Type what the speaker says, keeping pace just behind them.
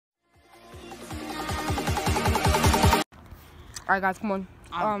Alright guys, come on.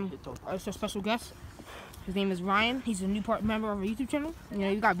 It's a special guest. His name is Ryan. He's a new member of our YouTube channel. You know,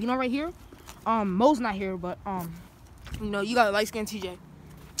 you got Bino right here. Mo's not here, but you know, you got a light skinned TJ.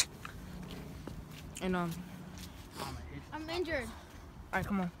 And I'm injured. Alright,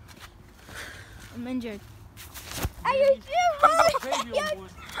 come on. I'm injured.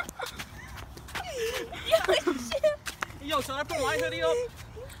 Yo, should I put my hoodie up?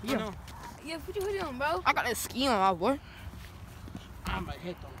 Yeah. Yeah, put your hoodie on, bro. I got that ski on, my boy. I'm gonna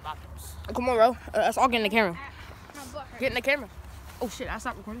hit those lockups. Come on, bro. Let's all get in the camera. My butt hurts. Get in the camera. Oh shit, I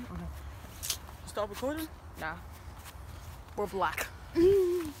stopped recording. Okay. Stop recording? Nah. We're black.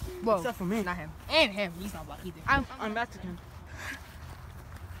 Whoa. Except for me. Not him. And him. He's not black either. I'm Mexican.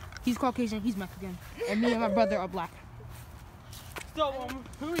 He's Caucasian. He's Mexican. And me and my brother are black. So,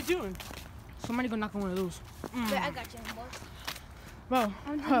 who are we doing? Somebody go knock on one of those. Wait, I got you, boy. Bro,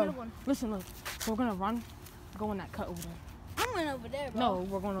 I'm doing another one. listen, look. So we're gonna run. Go in that cut over there. I'm going over there, bro. No,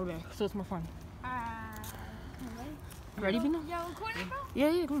 we're going over there. So it's more fun. Ready, Bino? Y'all recording, bro?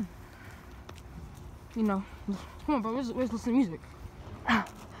 Yeah, come on. You know, come on, bro. Let's listen to music.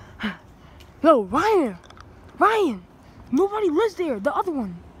 Yo, Ryan. Nobody lives there. The other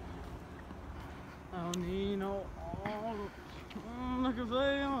one. I don't need no. I can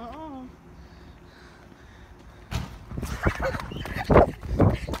play on my own.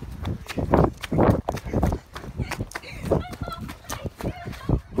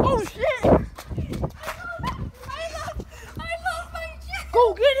 Oh shit! I love my shit.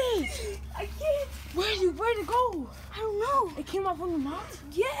 Go get it! I can't. Where'd it go? I don't know. It came up from the mouth?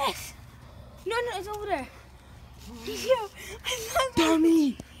 Yes. No, it's over there. Yo, I love my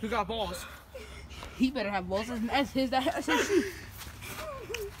Dummy! Who got balls? He better have balls. That's his shoe.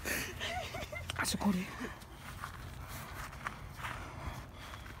 That's recorded.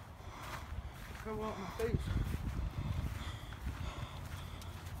 Come out my face.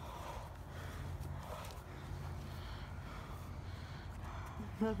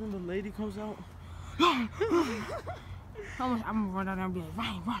 Nothing. The lady comes out. I'm gonna run down there and be like,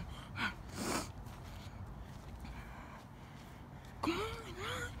 Ryan, run. Come on, run.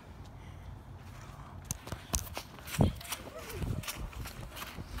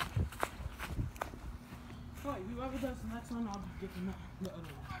 Wait, whoever does the next one, I'll be giving the other one.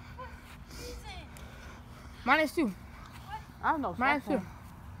 Mine is two. I don't know. Mine is two.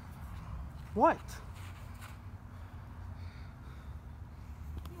 What?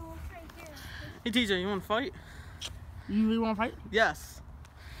 Hey TJ, you want to fight? You really want to fight? Yes.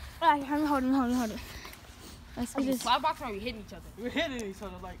 Alright, hold it. Let's do this. Slap boxing or we hitting each other? We're hitting each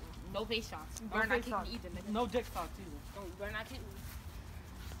other like No face shots. You no better not face kick shots. me either, nigga. No dick shots either. No, you better not kick me.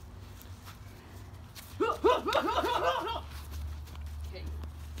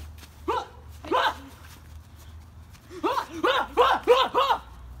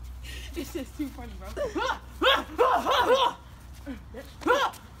 This is too funny, bro.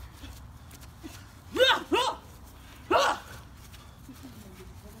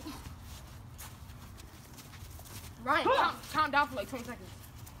 Ryan, count down for like 20 seconds.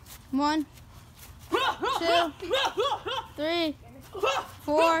 1, 2, 3,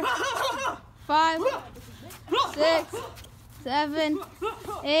 4, 5, 6, 7,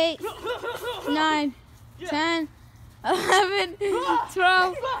 8, 9, 10, 11,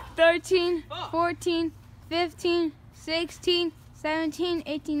 12, 13, 14, 15, 16, 17,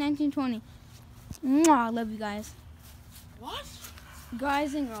 18, 19, 20. Mwah, I love you guys. What?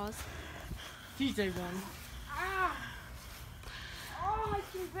 Guys and girls. TJ won. Oh, I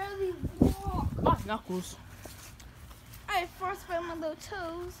can barely walk. Oh, knuckles. I first felt my little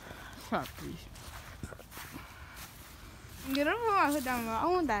toes. Stop, please. Get over my hood down, bro. I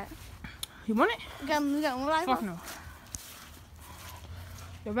want that. You want it? We got one life. Fuck no.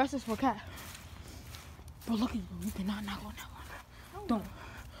 The rest is for Cat. Bro, look at you. You cannot knock on that one. Don't.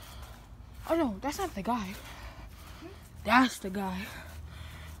 Oh no, that's not the guy. That's the guy.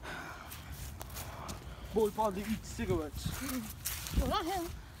 Boy probably eats cigarettes. Well, not him.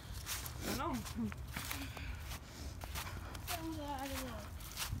 I know.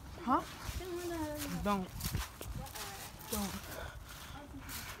 Huh? Don't.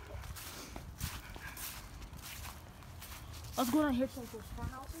 Let's go down and hit some of those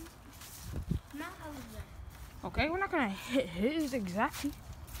front houses. Not over there. Okay, we're not gonna hit his exactly.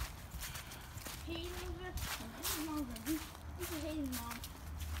 He lives with his mom. You should hate his mom.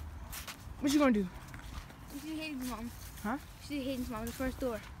 What you gonna do? You should hate his mom. Huh? You should hate his mom. The first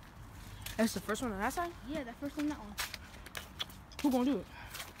door. That's the first one on that side? Yeah, the first one, that one. Who gonna do it?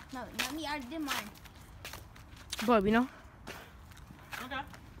 No, not me. I did mine. Bub, you know? Okay.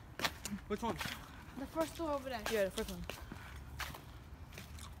 Which one? The first door over there. Yeah, the first one.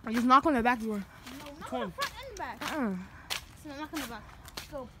 I just knock on the back door. No, not on the front and the back. So knock on the back.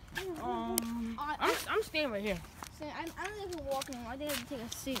 Go. I'm staying right here. So I don't think I can walk anymore. I think I have to take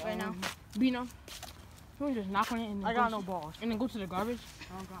a seat right now. Bino, you can just knock on it and then I got no balls. And then go to the garbage.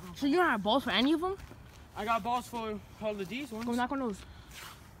 I don't got no. So you don't have balls for any of them? I got balls for all of these ones. Go knock on those.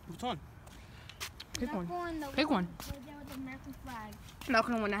 Which one? Pick one. Knock Pick one. Right there with the American flag. Knock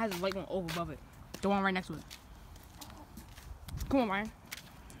on the one that has a white one over above it. The one right next to it. Come on, Ryan.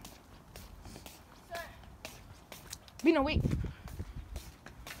 Sir. Bino, wait.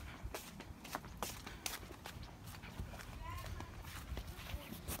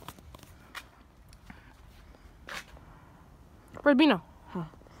 Where's Bino? Huh.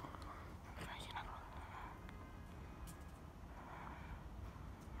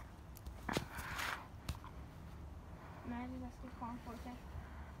 Imagine that's the phone for that.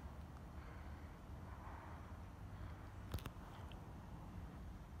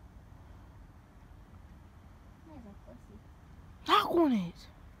 He's a pussy. Knock on it.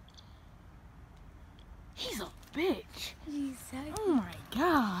 He's a bitch. He's so. Oh my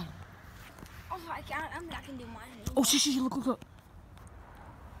god. Oh, I can do mine. Oh shit, look.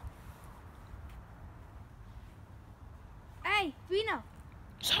 Hey, Bino.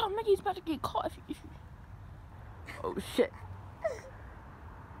 Shut up, nigga, he's about to get caught if you... Oh shit.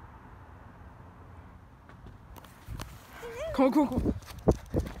 Come on.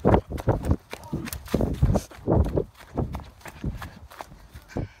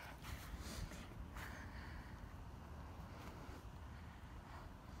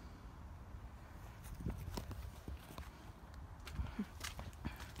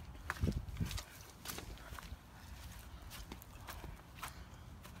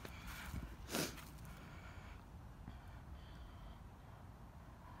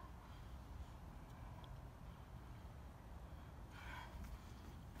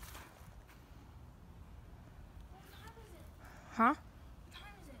 Huh?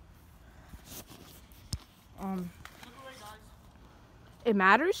 It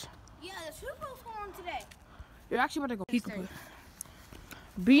matters? Yeah, the Super Bowl's on today. You're actually about to go peekaboo.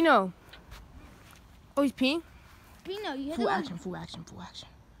 Bino. Oh, he's peeing? Bino, you hit Full the action.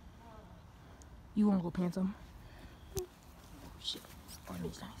 You wanna go pants him? Shit. Oh,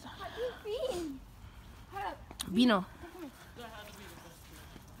 nice. Hold up. Bino.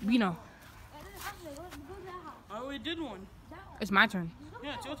 I already did one. It's my turn.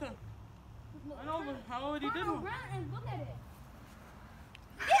 Yeah, it's your turn. I know, but I already did one. Around and look at it.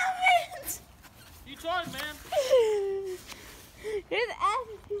 Damn it! You tried, man. His ass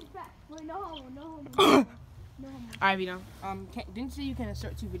is too fat. Wait, no homo. Alright, Bino. Didn't you say you can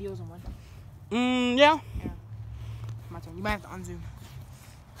insert 2 videos in one? Yeah. My turn. You might have to unzoom.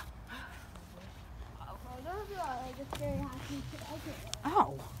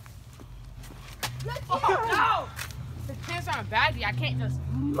 Ow. No! The pants aren't baggy. I can't just.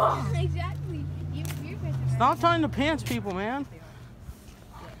 Exactly. Your pants are Stop trying to pants people, man.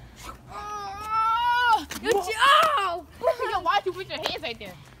 Good job! Yo, why'd you put your hands right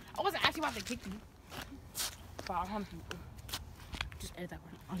there? I wasn't actually about to kick you. But I'll harm people. Just edit that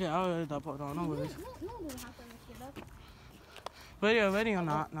part. Okay, I'll edit that part out. No worries. No one doesn't have to get up. Video,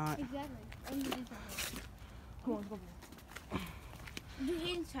 not. Exactly. Come on, let's go. Do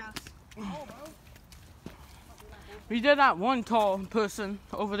Hayden's house. Oh, bro. We did that one tall person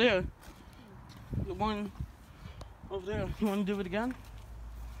over there. The one over there. You want to do it again?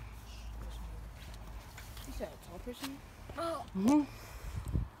 You said a tall person? Oh. Mm-hmm.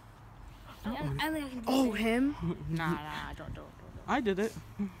 I think I can do Oh, it. him? Nah, don't. I did it.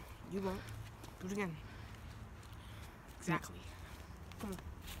 You won't. Do it again. Exactly. Come on.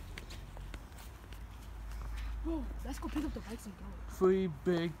 Bro, let's go pick up the bikes and go. 3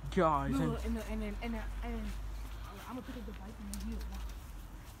 big guys. No, And and then I'm gonna pick up the bike and then you walk.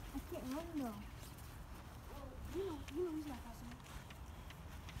 I can't run though. You know he's not fast enough.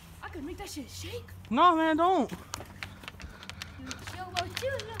 I could make that shit shake. no, man, don't. Yo, bro,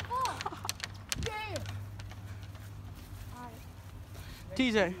 choose your ball. Yeah. Alright.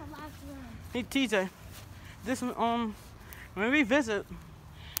 TJ. My last one. Hey, TJ. This, when we visit,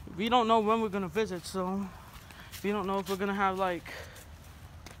 we don't know when we're gonna visit, so we don't know if we're gonna have, like,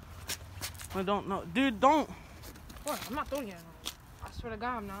 we don't know. Dude, don't. What? I'm not throwing it at him. I swear to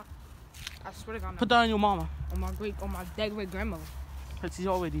God, I'm not. I swear to God, I'm Put not. that on your mama. On my dead great grandmother. Because she's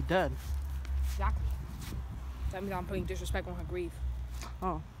already dead. Exactly. That means I'm putting disrespect on her grave.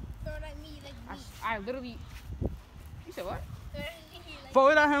 Oh. Throw it at me like me. I literally. You said what? Throw it at me like Throw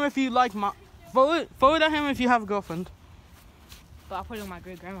it at him if you like my. Throw it at him if you have a girlfriend. But I put it on my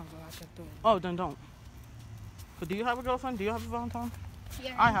great grandma, bro. I said do it. Oh, then don't. But do you have a girlfriend? Do you have a Valentine?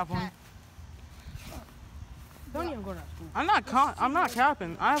 Yeah, I have one. Don't even go to school. I'm not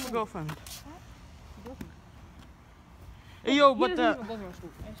capping. I have a girlfriend. Hey, yo, but He the. doesn't even go to school.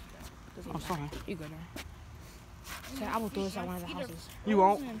 I'm sorry. You go there. So I will throw this at one of the houses. You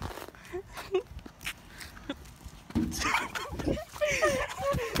won't.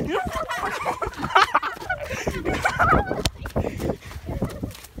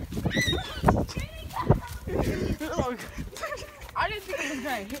 I didn't think it was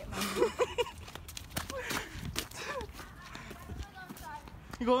gonna hit me.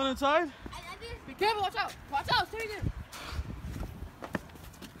 You going inside? Be careful, watch out. Watch out, stay there.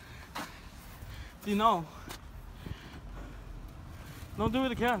 You know. Don't do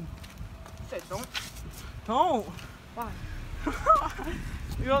it again. You said don't. Don't. Why?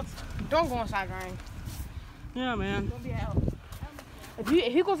 You know, Don't go inside, Ryan. yeah, man. Don't be a hell. If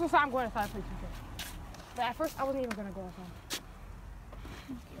he goes inside, I'm going inside to play 2K. But at first, I wasn't even gonna go inside.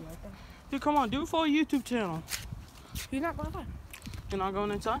 Dude, come on, do it for a YouTube channel. He's not going inside. You're not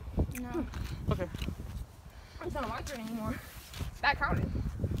going inside? No. Okay. It's not my turn anymore. That counted.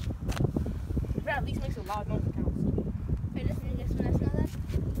 If that at least makes a loud noise, it counts. Wait, listen to this one. That's not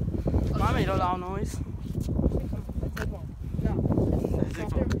that. I made a loud noise. Let's take one. No.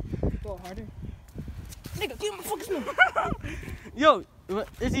 Softer. Go harder. Nigga, give him a fucking snow. Yo,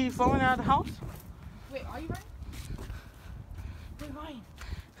 is he falling out of the house? Wait, are you Ryan? Wait, Ryan.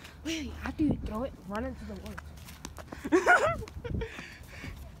 Wait, after you throw it, run into the woods.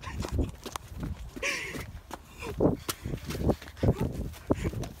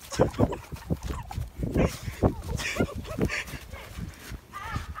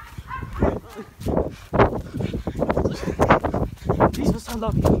 Jesus, I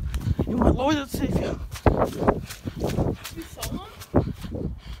love you. You're my Lord and Savior. You saw them?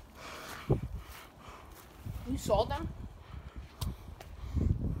 You saw them?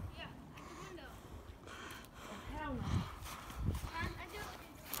 Yeah, the window. Hell no.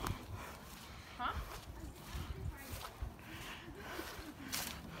 Huh?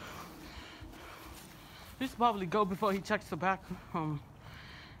 He should probably go before he checks the back. Well,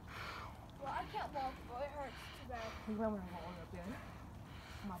 I can't walk, but it hurts too bad. He went with a hole up there.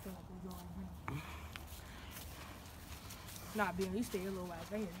 I'm not feeling like we're going here. Nah, Bill, you stay a little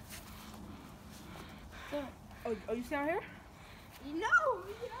ass right here. Oh, you stay out here? No,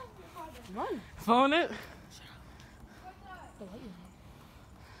 we get out of here. Run. Phone it. What's that? The light is on.